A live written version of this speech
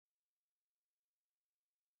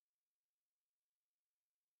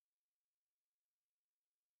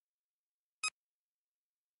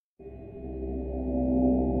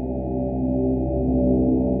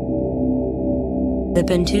The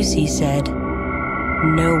Bentusi said,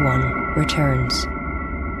 "No one returns."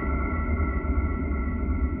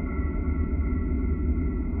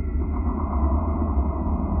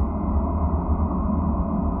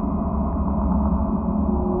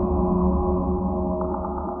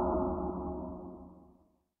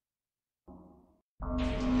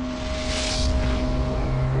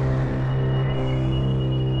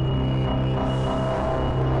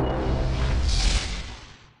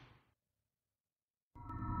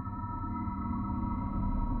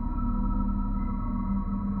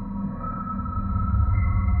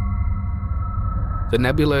 The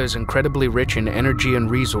nebula is incredibly rich in energy and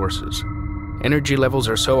resources. Energy levels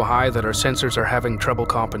are so high that our sensors are having trouble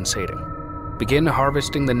compensating. Begin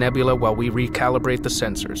harvesting the nebula while we recalibrate the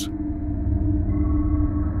sensors.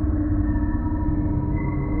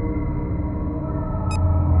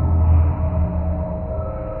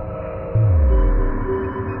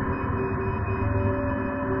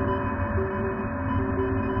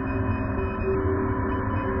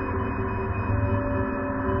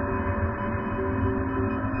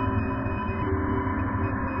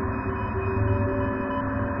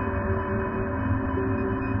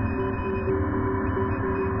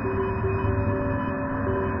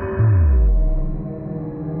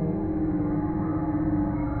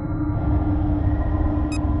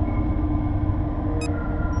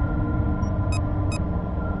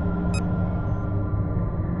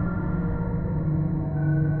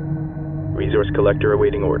 Resource collector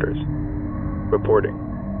awaiting orders. Reporting.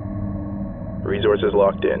 Resources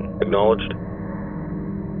locked in. Acknowledged.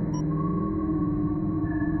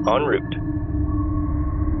 En route.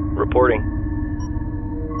 Reporting.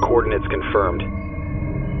 Coordinates confirmed.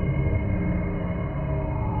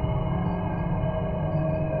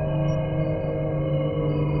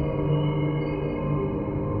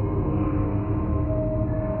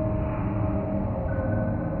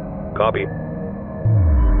 Copy.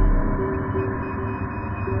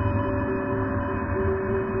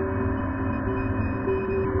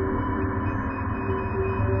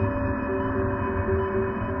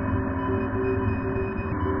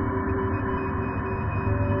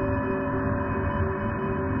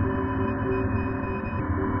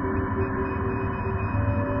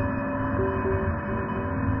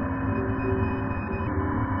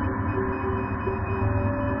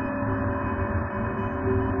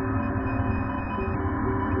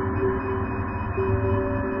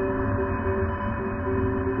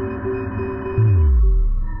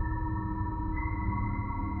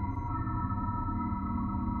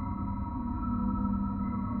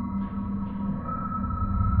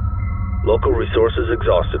 Local resources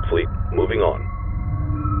exhausted, fleet. Moving on.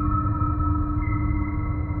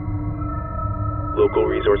 Local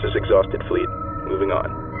resources exhausted, fleet. Moving on.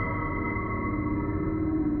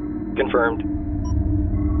 Confirmed.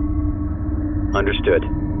 Understood.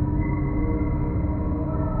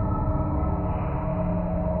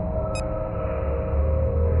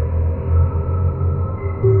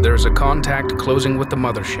 There's a contact closing with the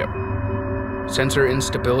Mothership. Sensor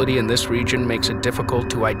instability in this region makes it difficult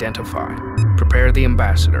to identify. Prepare the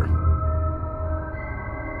ambassador.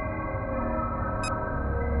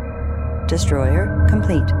 Destroyer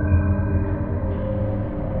complete.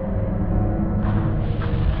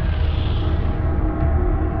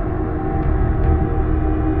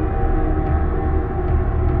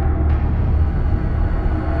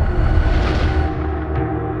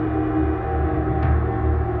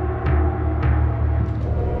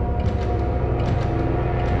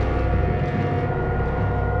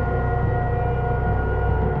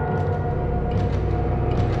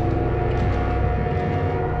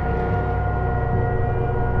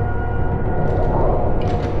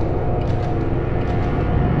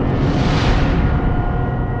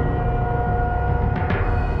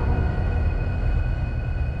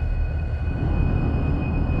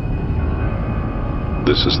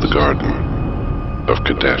 This is the Garden of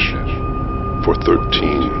Kadesh. For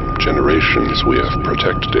 13 generations we have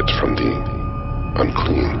protected it from the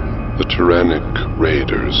unclean. The tyrannic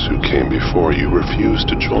raiders who came before you refused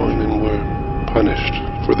to join and were punished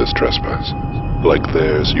for this trespass. Like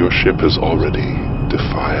theirs, your ship has already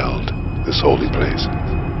defiled this holy place.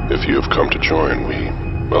 If you have come to join, we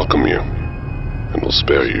welcome you, and will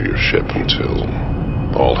spare you your ship until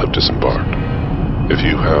all have disembarked. If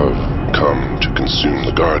you have come to consume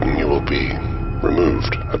the garden, you will be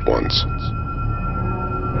removed at once.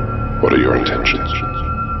 What are your intentions?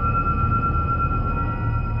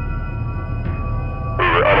 We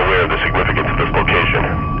were unaware of the significance of this location.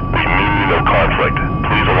 We mean no conflict.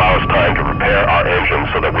 Please Please allow us time to repair our engines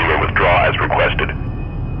so that we may withdraw as requested.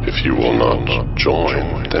 If you will not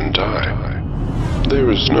join, then die.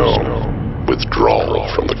 There is no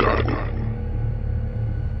withdrawal from the garden.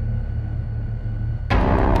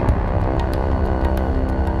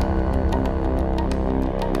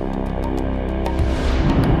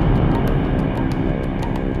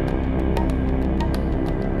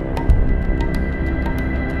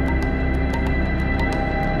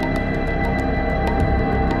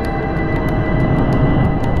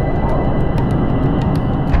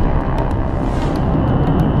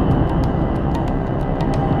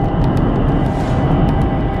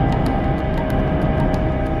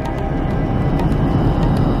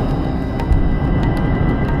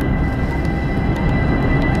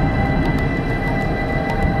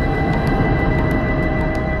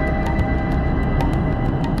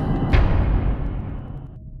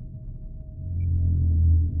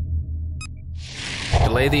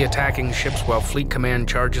 Delay the attacking ships while Fleet Command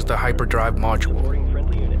charges the hyperdrive module.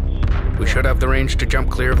 We should have the range to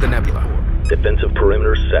jump clear of the nebula. Defensive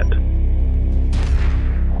perimeter set.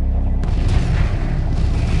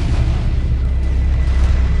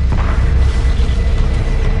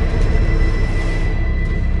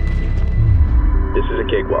 This is a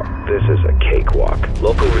cakewalk. This is a cakewalk.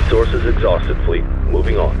 Local resources exhausted, Fleet.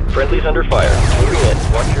 Moving on. Friendlies under fire. Moving in.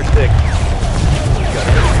 Watch your six. We've got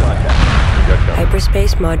enemy contact.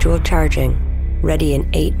 Hyperspace module charging. Ready in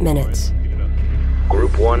 8 minutes.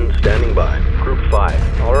 Group 1 standing by. Group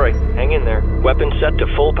 5. Alright, hang in there. Weapons set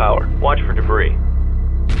to full power. Watch for debris.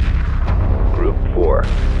 Group 4.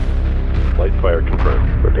 Light fire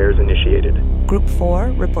confirmed. Repairs initiated. Group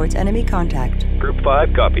 4 reports enemy contact. Group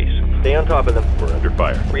 5 copies. Stay on top of them. We're under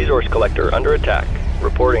fire. Resource collector under attack.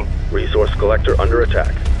 Reporting. Resource collector under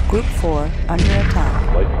attack. Group 4 under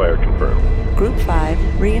attack. Light fire confirmed. Group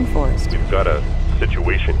 5 reinforced. We've got a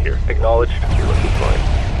situation here. Acknowledged. You're looking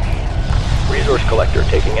fine. Resource collector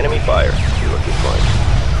taking enemy fire. You're looking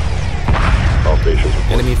fine. All stations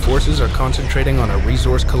report. Enemy forces are concentrating on our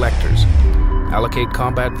resource collectors. Allocate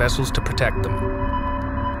combat vessels to protect them.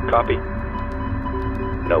 Copy.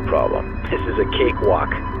 No problem. This is a cakewalk.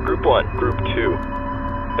 Group 1. Group 2.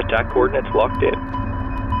 Attack coordinates locked in.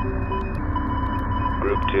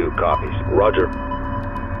 Group 2 copies. Roger.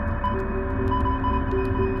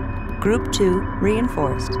 Group 2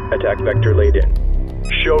 reinforced. Attack vector laid in.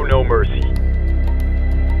 Show no mercy.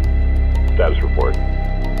 Status report.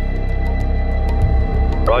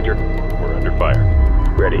 Roger. We're under fire.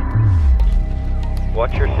 Ready.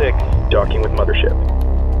 Watch your 6. Docking with Mothership.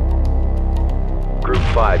 Group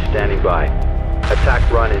 5 standing by. Attack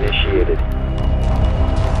run initiated.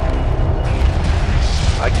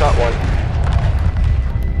 I caught one.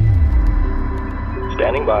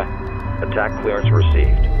 Standing by. Attack clearance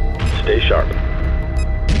received. Stay sharp.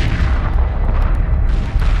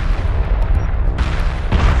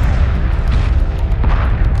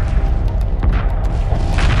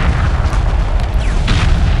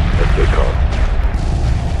 Let's get calm.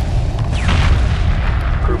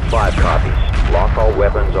 Group 5 copies. Lock all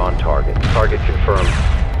weapons on target. Target confirmed.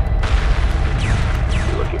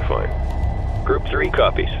 You're looking fine. Group 3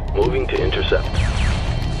 copies. Moving to intercept.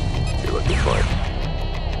 You're looking fine.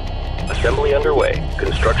 Assembly underway.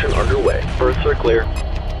 Construction underway. Berths are clear.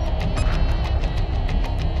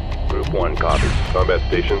 Group 1 copies. Combat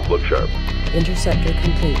stations look sharp. Interceptor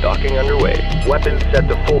complete. Docking underway. Weapons set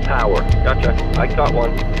to full power. Gotcha. I caught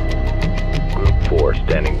one. Group 4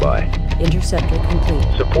 standing by. Interceptor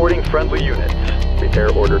complete. Supporting friendly units.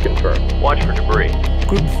 Repair order confirmed. Watch for debris.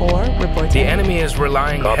 Group 4 reports The enemy is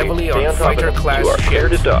relying Copy. heavily Stay on top of them. fighter-class You are clear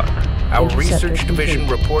to ships. dock. Our Interceptor research division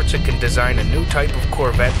complete. reports it can design a new type of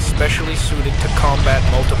corvette specially suited to combat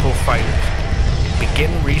multiple fighters.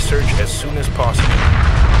 Begin research as soon as possible.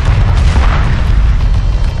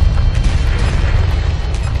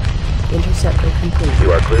 Interceptor complete.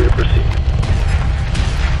 You are clear to proceed.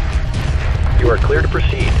 You are clear to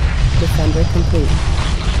proceed. Defender complete.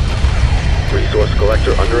 Resource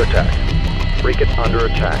collector under attack. Frigate under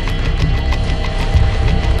attack.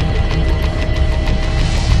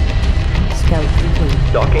 Scout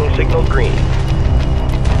complete. Docking signal green.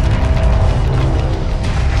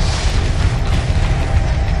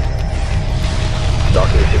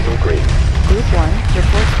 Docking signal green. Group 1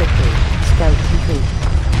 reports victory. Scout complete.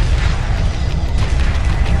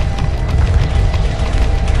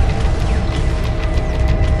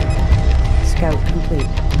 Scout complete.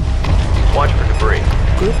 Watch for debris.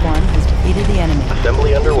 Group 1 has defeated the enemy.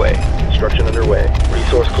 Assembly underway. Construction underway.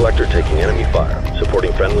 Resource collector taking enemy fire.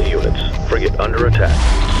 Supporting friendly units. Frigate under attack.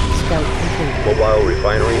 Scout complete. Mobile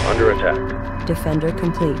refinery under attack. Defender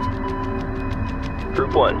complete.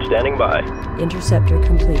 Group 1, standing by. Interceptor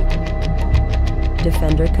complete.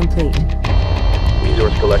 Defender complete.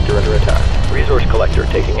 Resource collector under attack. Resource collector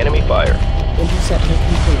taking enemy fire. Interceptor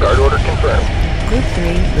complete. Guard order confirmed. Group 3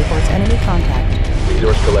 reports enemy contact.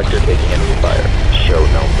 Resource collector taking enemy fire. Show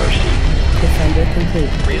no mercy. Defender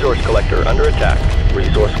complete. Resource collector under attack.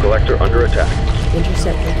 Resource collector under attack.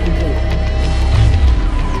 Interceptor complete.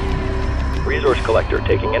 Resource collector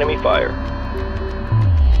taking enemy fire.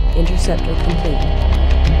 Interceptor complete.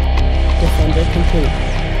 Defender complete.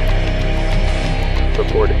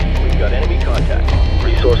 Reporting. We've got enemy contact.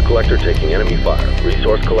 Resource collector taking enemy fire.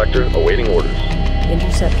 Resource collector awaiting orders.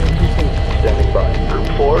 Interceptor complete. Standing by. Group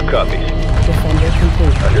 4 copies. Defender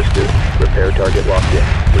complete. Understood. Repair target locked in.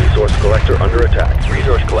 Resource collector under attack.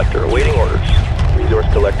 Resource collector awaiting orders. Resource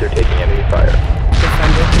collector taking enemy fire.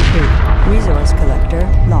 Defender complete. Resource collector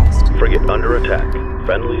lost. Frigate under attack.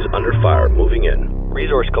 Friendlies under fire moving in.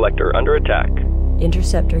 Resource collector under attack.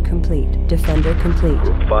 Interceptor complete. Defender complete.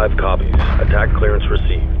 Group 5 copies. Attack clearance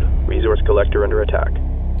received. Resource collector under attack.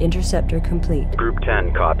 Interceptor complete. Group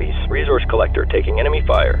 10 copies. Resource collector taking enemy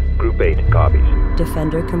fire. Group 8 copies.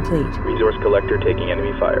 Defender complete. Resource collector taking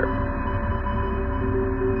enemy fire.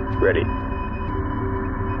 Ready.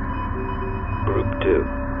 Group 2.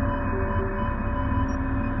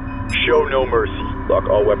 Show no mercy. Lock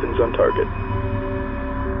all weapons on target.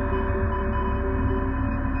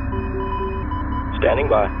 Standing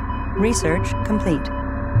by. Research complete.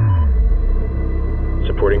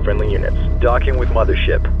 Supporting friendly units. Docking with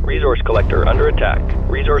Mothership. Resource collector under attack.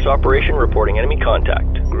 Resource operation reporting enemy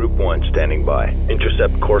contact. Group 1 standing by.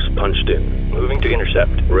 Intercept course punched in. Moving to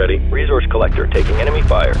intercept. Ready. Resource collector taking enemy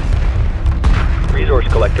fire. Resource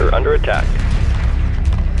collector under attack.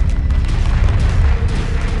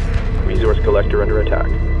 Resource collector under attack.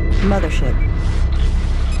 Mothership.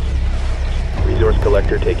 Resource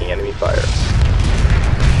collector taking enemy fire.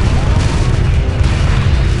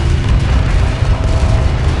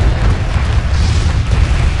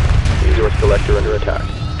 Resource collector under attack.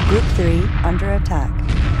 Group 3 under attack.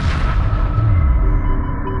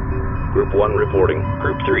 Group 1 reporting.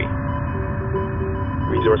 Group 3.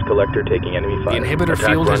 Resource collector taking enemy The fire. inhibitor Attack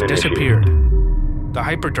field run has initiated. disappeared. The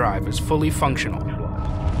hyperdrive is fully functional.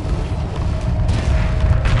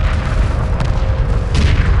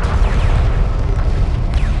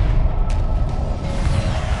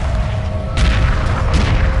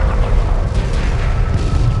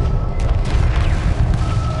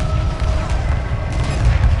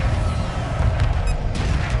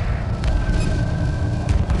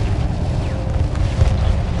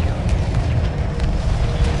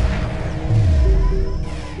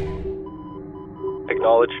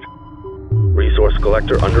 Acknowledged. Resource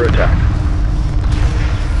collector under attack.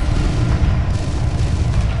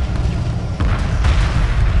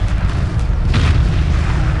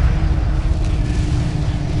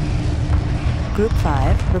 Group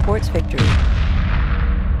 5 reports victory.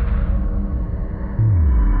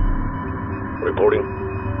 Reporting.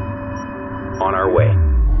 On our way.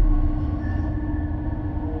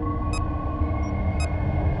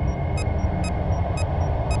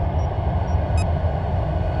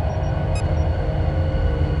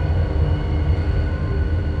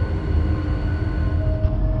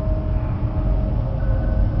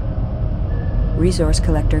 Resource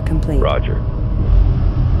collector complete. Roger.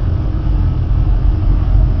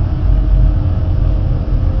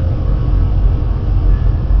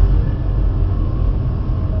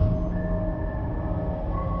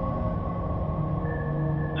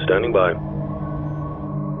 Standing by.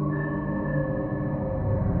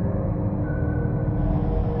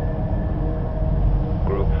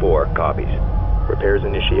 Group 4 copies. Repairs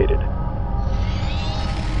initiated.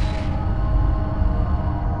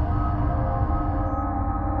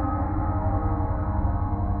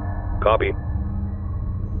 Copy.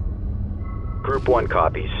 Group 1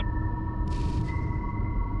 copies.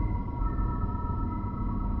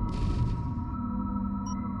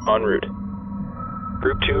 En route.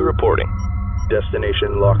 Group 2 reporting.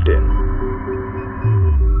 Destination locked in.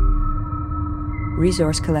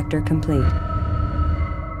 Resource collector complete.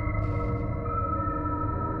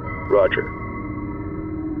 Roger.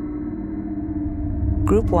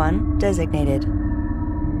 Group 1 designated.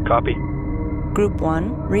 Copy. Group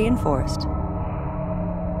 1 reinforced.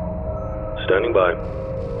 Standing by.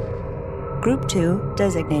 Group 2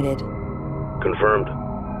 designated. Confirmed.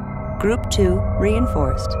 Group 2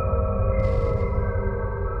 reinforced.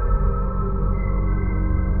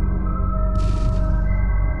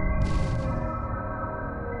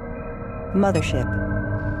 Mothership.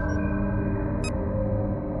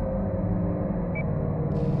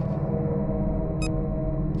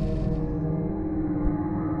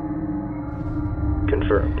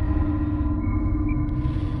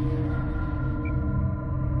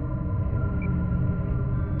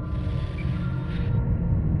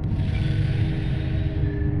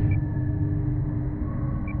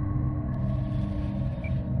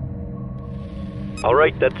 All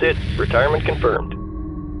right, that's it. Retirement confirmed.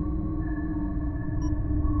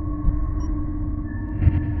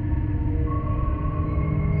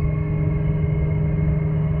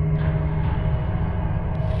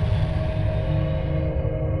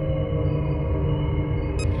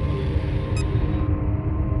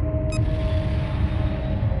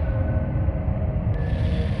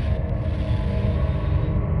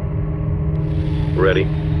 Ready.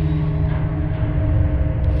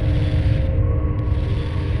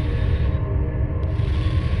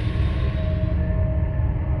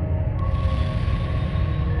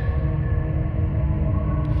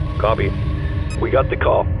 Copy. We got the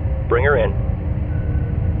call. Bring her in.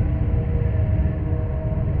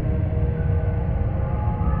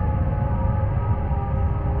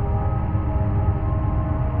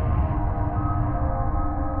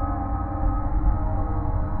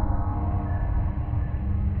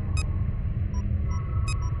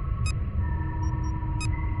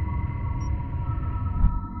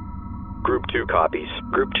 Group 2 copies.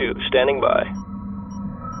 Group 2, standing by.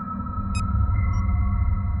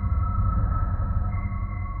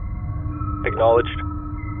 Acknowledged.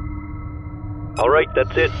 All right,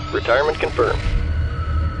 that's it. Retirement confirmed.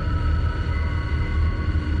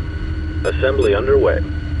 Assembly underway.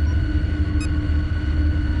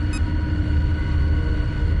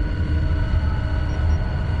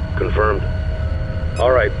 Confirmed.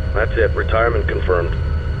 All right, that's it. Retirement confirmed.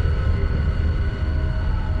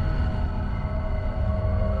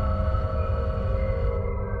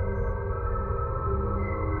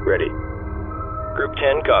 Ready. Group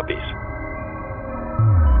 10 copies.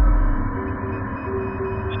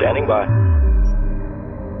 Standing by.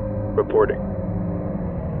 Reporting.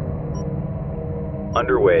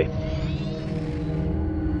 Underway.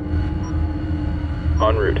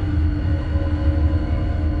 En route.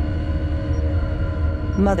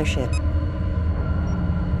 Mothership.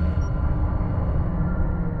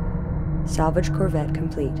 Salvage corvette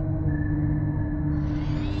complete.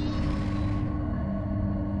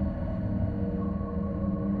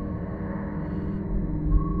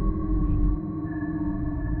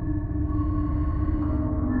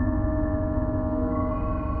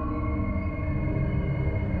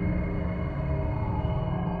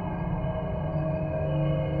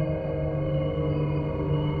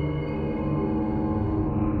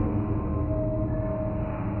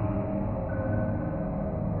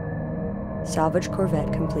 Salvage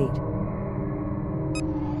corvette complete.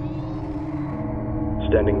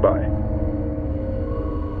 Standing by.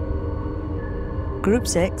 Group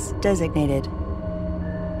 6 designated.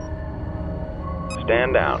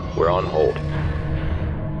 Stand down. We're on hold.